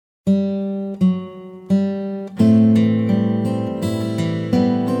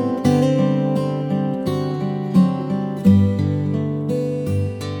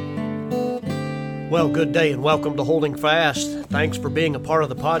good day and welcome to Holding Fast. Thanks for being a part of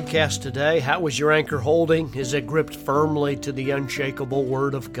the podcast today. How is your anchor holding? Is it gripped firmly to the unshakable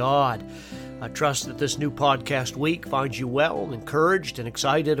Word of God? I trust that this new podcast week finds you well, encouraged, and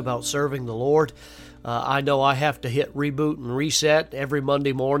excited about serving the Lord. I know I have to hit reboot and reset every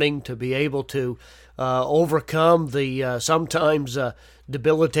Monday morning to be able to overcome the sometimes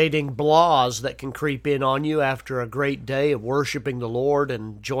debilitating blahs that can creep in on you after a great day of worshiping the Lord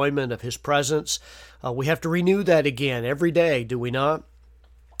and enjoyment of His presence. We have to renew that again every day, do we not?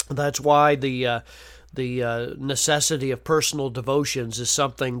 That's why the necessity of personal devotions is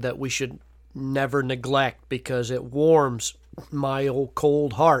something that we should never neglect, because it warms my old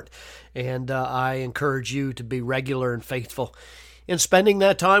cold heart, and I encourage you to be regular and faithful in spending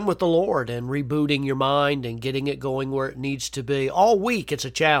that time with the Lord and rebooting your mind and getting it going where it needs to be. All week it's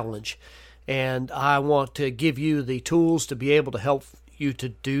a challenge, and I want to give you the tools to be able to help you to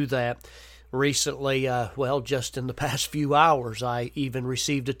do that. Recently, just in the past few hours, I even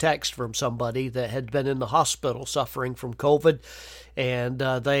received a text from somebody that had been in the hospital suffering from COVID, and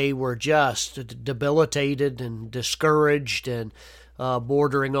they were just debilitated and discouraged and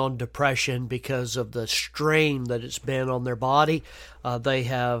bordering on depression because of the strain that it's been on their body. They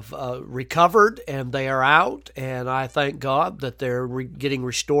have recovered and they are out, and I thank God that they're getting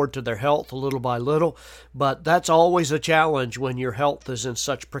restored to their health little by little. But that's always a challenge when your health is in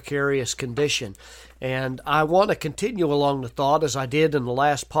such precarious condition. And I want to continue along the thought, as I did in the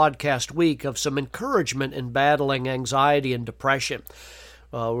last podcast week, of some encouragement in battling anxiety and depression.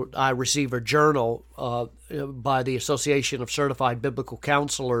 I received a journal by the Association of Certified Biblical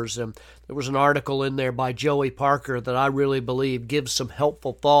Counselors, and there was an article in there by Joey Parker that I really believe gives some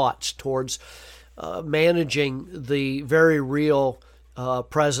helpful thoughts towards managing the very real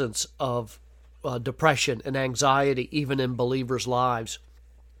presence of depression and anxiety even in believers' lives.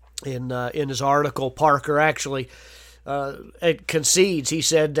 In his article, Parker actually concedes. He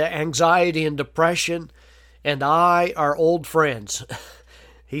said, "Anxiety and depression and I are old friends."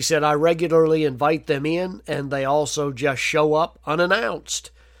 He said, "I regularly invite them in, and they also just show up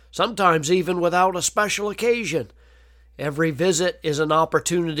unannounced, sometimes even without a special occasion. Every visit is an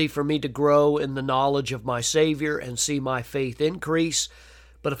opportunity for me to grow in the knowledge of my Savior and see my faith increase.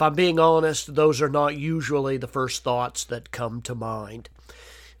 But if I'm being honest, those are not usually the first thoughts that come to mind."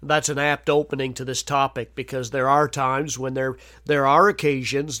 That's an apt opening to this topic, because there are times when there are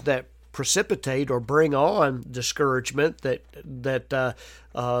occasions that precipitate or bring on discouragement that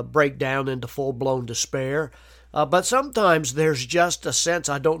break down into full-blown despair. But sometimes there's just a sense,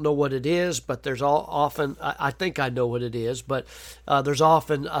 I don't know what it is, but there's often, I think I know what it is, but there's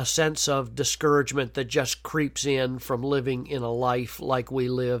often a sense of discouragement that just creeps in from living in a life like we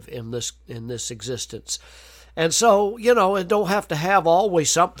live in this existence. And so, it don't have to have always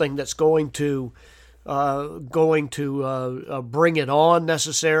something that's going to bring it on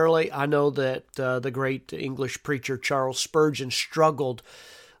necessarily. I know that the great English preacher Charles Spurgeon struggled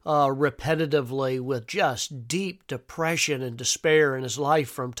repetitively with just deep depression and despair in his life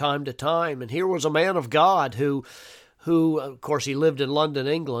from time to time. And here was a man of God who, of course, he lived in London,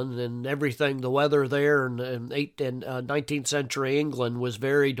 England, and everything, the weather there in 19th century England was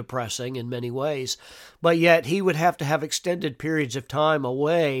very depressing in many ways. But yet he would have to have extended periods of time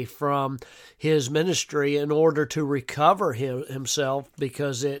away from his ministry in order to recover himself,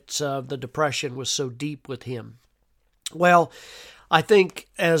 because the depression was so deep with him. Well, I think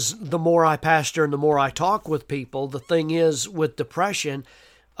as the more I pastor and the more I talk with people, the thing is with depression,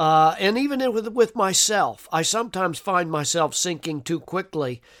 and even with myself, I sometimes find myself sinking too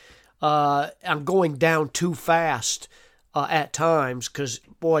quickly. I'm going down too fast at times, because,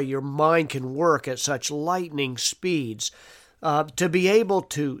 boy, your mind can work at such lightning speeds. To be able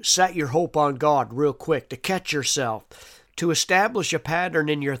to set your hope on God real quick, to catch yourself, to establish a pattern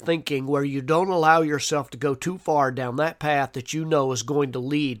in your thinking where you don't allow yourself to go too far down that path that you know is going to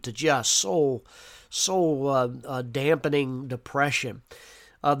lead to just soul dampening depression.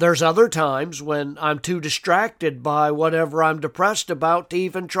 There's other times when I'm too distracted by whatever I'm depressed about to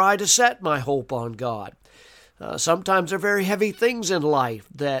even try to set my hope on God. Sometimes there are very heavy things in life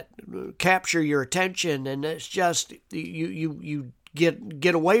that capture your attention, and it's just you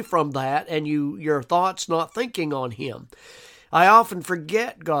get away from that, and your thoughts not thinking on Him. I often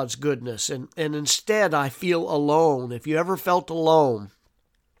forget God's goodness, and instead I feel alone. If you ever felt alone,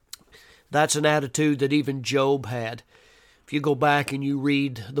 that's an attitude that even Job had. If you go back and you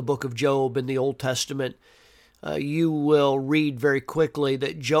read the book of Job in the Old Testament, you will read very quickly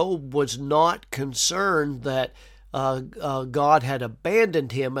that Job was not concerned that God had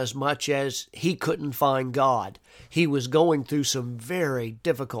abandoned him as much as he couldn't find God. He was going through some very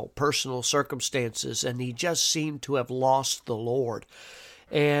difficult personal circumstances, and he just seemed to have lost the Lord.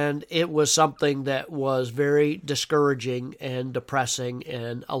 And it was something that was very discouraging and depressing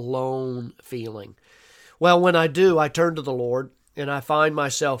and alone feeling. Well, when I do, I turn to the Lord, and I find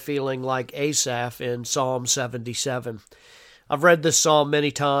myself feeling like Asaph in Psalm 77. I've read this psalm many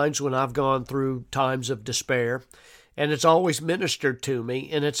times when I've gone through times of despair, and it's always ministered to me,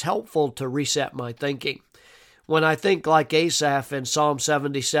 and it's helpful to reset my thinking. When I think like Asaph in Psalm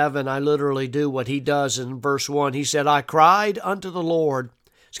 77, I literally do what he does in verse 1. He said, I cried unto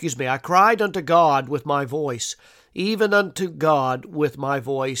God with my voice, even unto God with my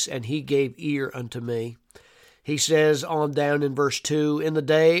voice, and he gave ear unto me. He says on down in verse 2, in the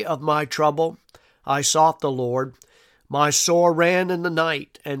day of my trouble I sought the Lord. My sore ran in the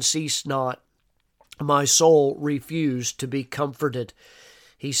night and ceased not. My soul refused to be comforted.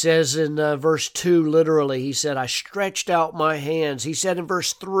 He says in verse 2, literally, he said, I stretched out my hands. He said in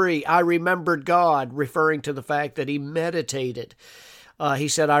verse 3, I remembered God, referring to the fact that he meditated. He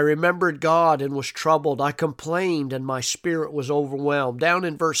said, I remembered God and was troubled. I complained and my spirit was overwhelmed. Down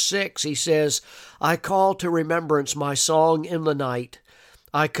in verse 6, he says, I call to remembrance my song in the night.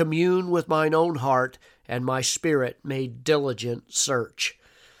 I commune with mine own heart, and my spirit made diligent search.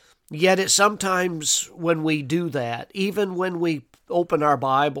 Yet it's sometimes when we do that, even when we open our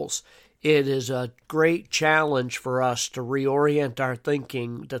Bibles, it is a great challenge for us to reorient our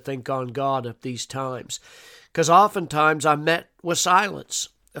thinking, to think on God at these times. Because oftentimes I'm met with silence.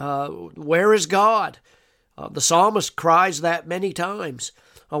 Where is God? The psalmist cries that many times.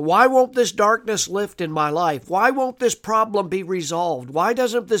 Why won't this darkness lift in my life? Why won't this problem be resolved? Why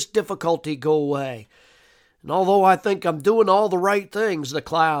doesn't this difficulty go away? And although I think I'm doing all the right things, the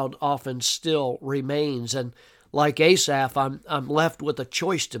cloud often still remains. And like Asaph, I'm left with a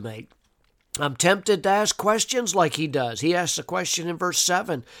choice to make. I'm tempted to ask questions like he does. He asks a question in verse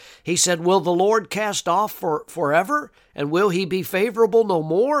 7. He said, will the Lord cast off forever? And will he be favorable no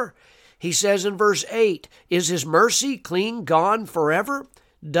more? He says in verse 8, is his mercy clean gone forever?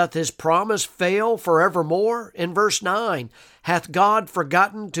 Doth his promise fail forevermore? In verse 9, hath God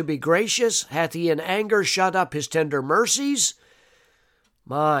forgotten to be gracious? Hath he in anger shut up his tender mercies?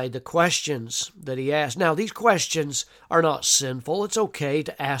 The questions that he asked. Now, these questions are not sinful. It's okay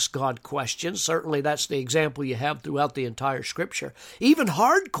to ask God questions. Certainly, that's the example you have throughout the entire Scripture. Even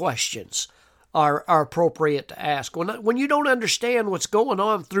hard questions are appropriate to ask. When you don't understand what's going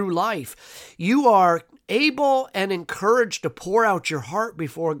on through life, you are able and encouraged to pour out your heart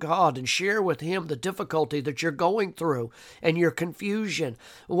before God and share with Him the difficulty that you're going through and your confusion.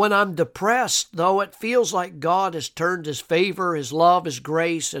 When I'm depressed, though it feels like God has turned His favor, His love, His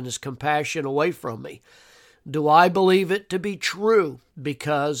grace, and His compassion away from me, do I believe it to be true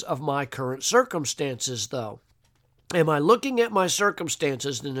because of my current circumstances, though? Am I looking at my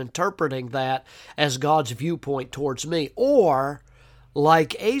circumstances and interpreting that as God's viewpoint towards me? Or,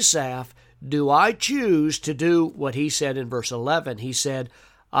 like Asaph, do I choose to do what he said in verse 11? He said,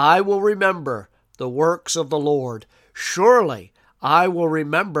 I will remember the works of the Lord. Surely I will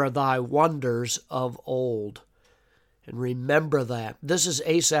remember thy wonders of old. And remember that. This is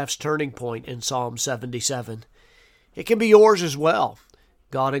Asaph's turning point in Psalm 77. It can be yours as well.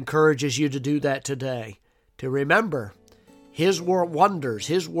 God encourages you to do that today, to remember His wonders,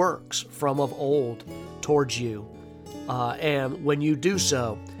 His works from of old towards you. And when you do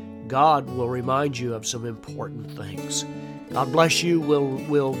so, God will remind you of some important things. God bless you.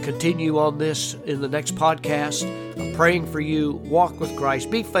 We'll continue on this in the next podcast. I'm praying for you. Walk with Christ.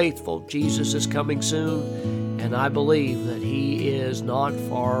 Be faithful. Jesus is coming soon, and I believe that He is not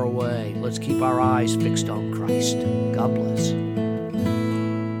far away. Let's keep our eyes fixed on Christ. God bless.